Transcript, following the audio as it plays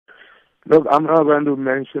Look, I'm not going to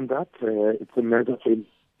mention that. It's a matter of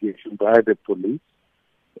investigation by the police.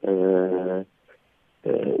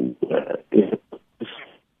 If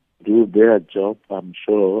do their job, I'm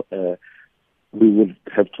sure we will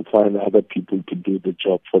have to find other people to do the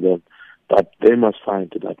job for them. But they must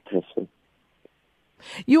find that person.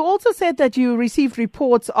 You also said that you received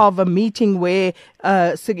reports of a meeting where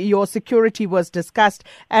your security was discussed,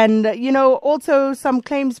 and also some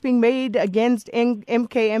claims being made against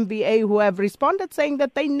MKMVA, who have responded saying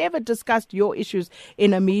that they never discussed your issues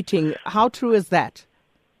in a meeting. How true is that?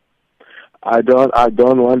 I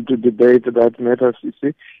don't want to debate that matter. You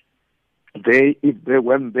see,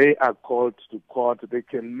 when they are called to court, they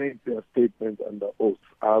can make their statement under oath.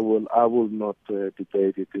 I will not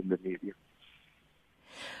debate it in the media.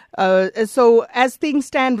 So as things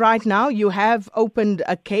stand right now, you have opened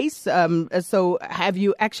a case. So have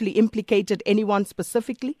you actually implicated anyone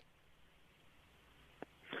specifically?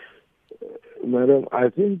 Madam, I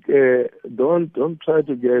think don't try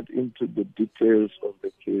to get into the details of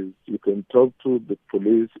the case. You can talk to the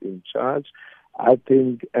police in charge. I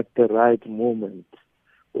think at the right moment,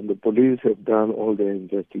 when the police have done all their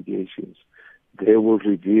investigations, they will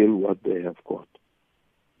reveal what they have got.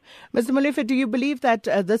 Mr. Molefe, do you believe that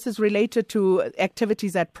this is related to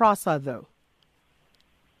activities at PRASA, though?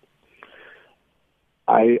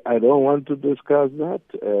 I don't want to discuss that.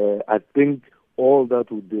 I think all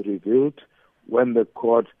that will be revealed when the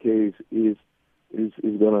court case is going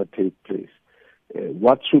to take place.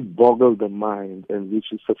 What should boggle the mind, and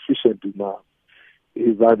which is sufficient enough,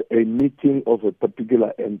 is that a meeting of a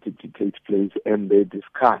particular entity takes place and they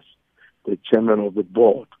discuss the chairman of the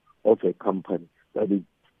board of a company that is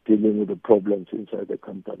dealing with the problems inside the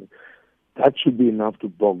company. That should be enough to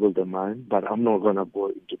boggle the mind, but I'm not going to go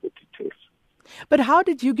into the details. But how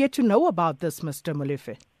did you get to know about this, Mr.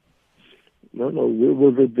 Molefe? No, we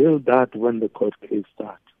will reveal that when the court case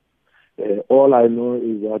starts. All I know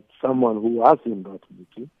is that someone who was in that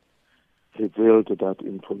meeting revealed that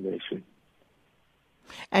information.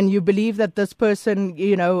 And you believe that this person,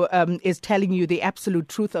 is telling you the absolute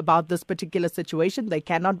truth about this particular situation? They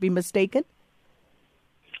cannot be mistaken?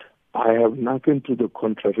 I have nothing to the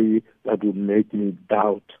contrary that would make me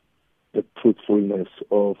doubt the truthfulness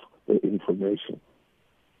of the information.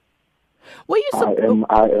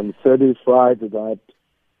 I am satisfied that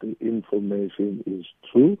the information is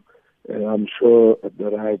true, and I'm sure at the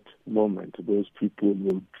right moment those people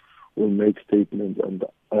will make statements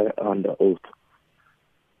under oath.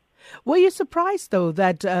 Were you surprised, though,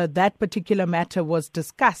 that that particular matter was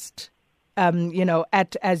discussed?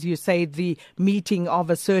 At, as you say, the meeting of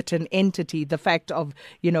a certain entity, the fact of,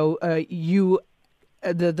 you,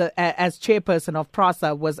 as chairperson of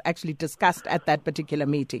PRASA, was actually discussed at that particular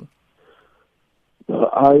meeting?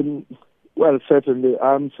 Certainly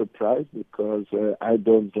I'm surprised because I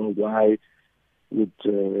don't know why it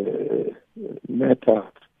matter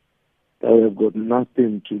that have got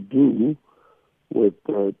nothing to do with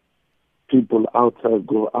people outside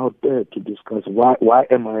go out there to discuss why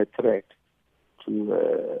am I a threat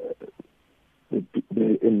to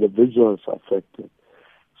the individuals affected.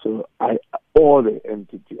 So all the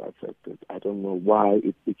entity affected, I don't know why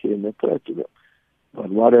it became a threat to them. But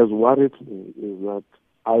what has worried me is that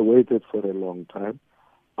I waited for a long time.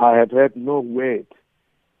 I have had no word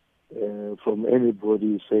from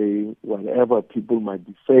anybody saying whatever people might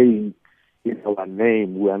be saying in our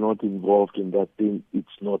name, we are not involved in that thing. It's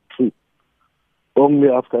not true. Only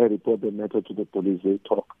after I report the matter to the police, they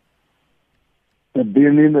talk. There have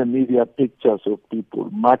been in the media pictures of people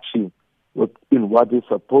marching in what is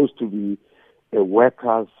supposed to be a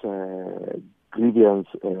workers' grievance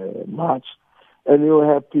march. And you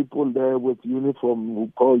have people there with uniform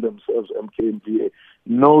who call themselves MKMVA.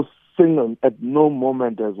 At no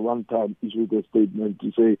moment has one time issued a statement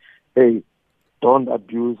to say, hey, don't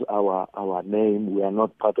abuse our name. We are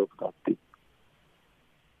not part of that thing.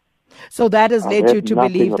 So that has led you to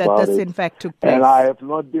believe that this, in fact, took place. And I have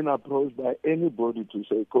not been approached by anybody to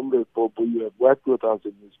say, Comrade Popo, you have worked with us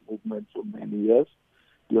in this movement for many years.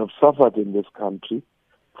 You have suffered in this country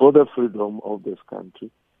for the freedom of this country.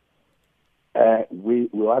 We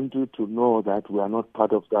want you to know that we are not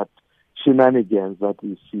part of that shenanigans that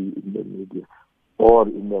we see in the media or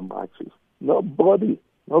in the marches. Nobody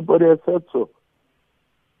has said so.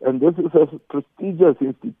 And this is a prestigious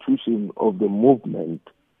institution of the movement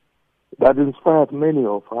that inspired many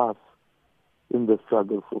of us in the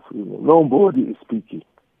struggle for freedom. Nobody is speaking.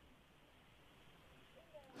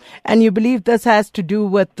 And you believe this has to do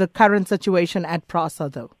with the current situation at PRASA,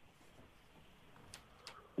 though?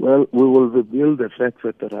 Well, we will reveal the facts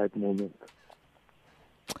at the right moment.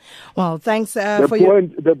 Well, thanks The for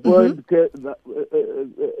point, your... the point,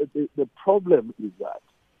 the problem is that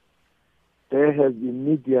there has been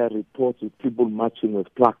media reports of people marching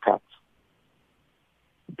with placards,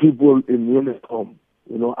 people in uniform,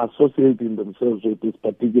 associating themselves with this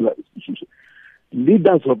particular institution.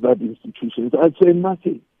 Leaders of that institution are saying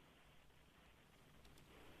nothing.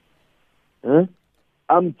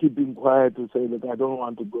 I'm keeping quiet to say that I don't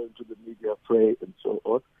want to go into the media fray and so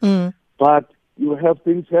on. But you have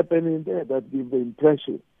things happening there that give the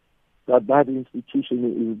impression that that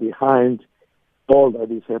institution is behind all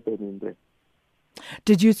that is happening there.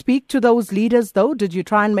 Did you speak to those leaders, though? Did you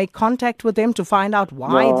try and make contact with them to find out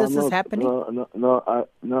why this is happening? No, I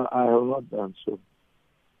have not done so.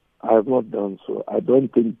 I have not done so. I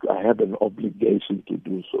don't think I have an obligation to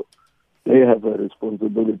do so. They have a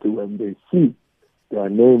responsibility when they see their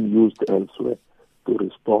name used elsewhere to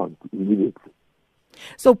respond immediately.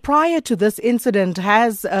 So prior to this incident,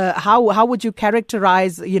 how would you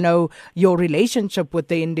characterize, your relationship with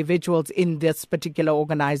the individuals in this particular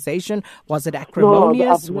organization? Was it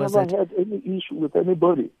acrimonious? No, I've never had any issue with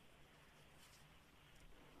anybody.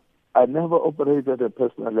 I never operated at a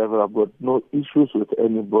personal level. I've got no issues with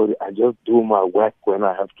anybody. I just do my work when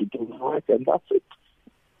I have to do my work, and that's it.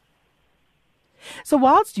 So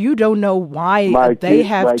whilst you don't know why they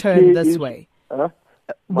have turned this way,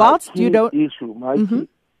 whilst you don't...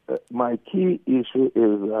 My key issue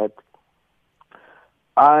is that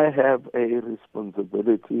I have a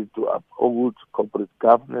responsibility to uphold corporate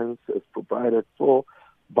governance as provided for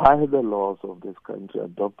by the laws of this country,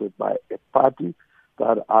 adopted by a party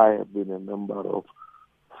that I have been a member of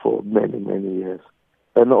for many, many years.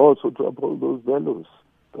 And also to uphold those values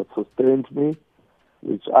that sustained me,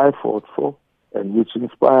 which I fought for, and which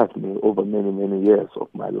inspired me over many, many years of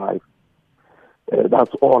my life.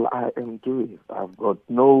 That's all I am doing. I've got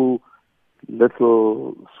no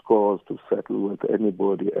little scores to settle with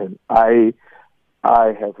anybody, and I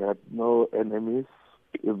have had no enemies.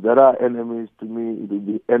 If there are enemies to me, it will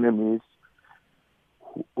be enemies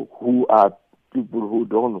who are people who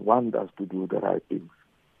don't want us to do the right things.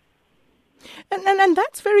 And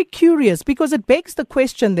that's very curious, because it begs the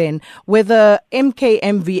question then whether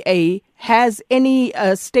MKMVA has any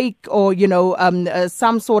stake or,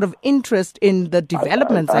 some sort of interest in the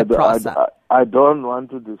developments at PRASA. I don't want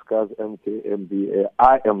to discuss MKMVA.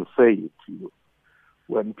 I am saying to you,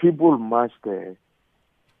 when people march there,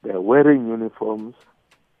 they're wearing uniforms,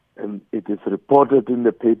 and it is reported in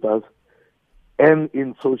the papers and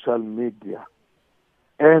in social media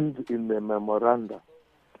and in the memoranda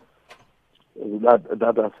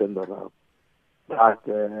that are sent around.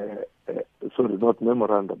 Sorry, not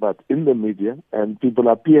memoranda, but in the media, and people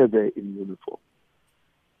appear there in uniform.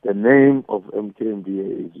 The name of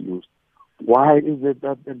MKMVA is used. Why is it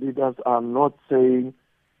that the leaders are not saying,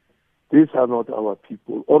 these are not our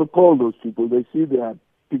people, or call those people? They see their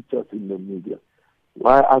pictures in the media.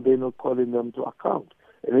 Why are they not calling them to account?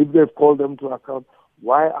 And if they've called them to account,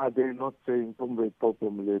 why are they not saying,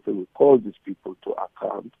 Molefe, we call these people to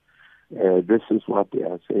account? This is what they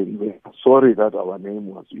are saying. We are sorry that our name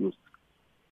was used.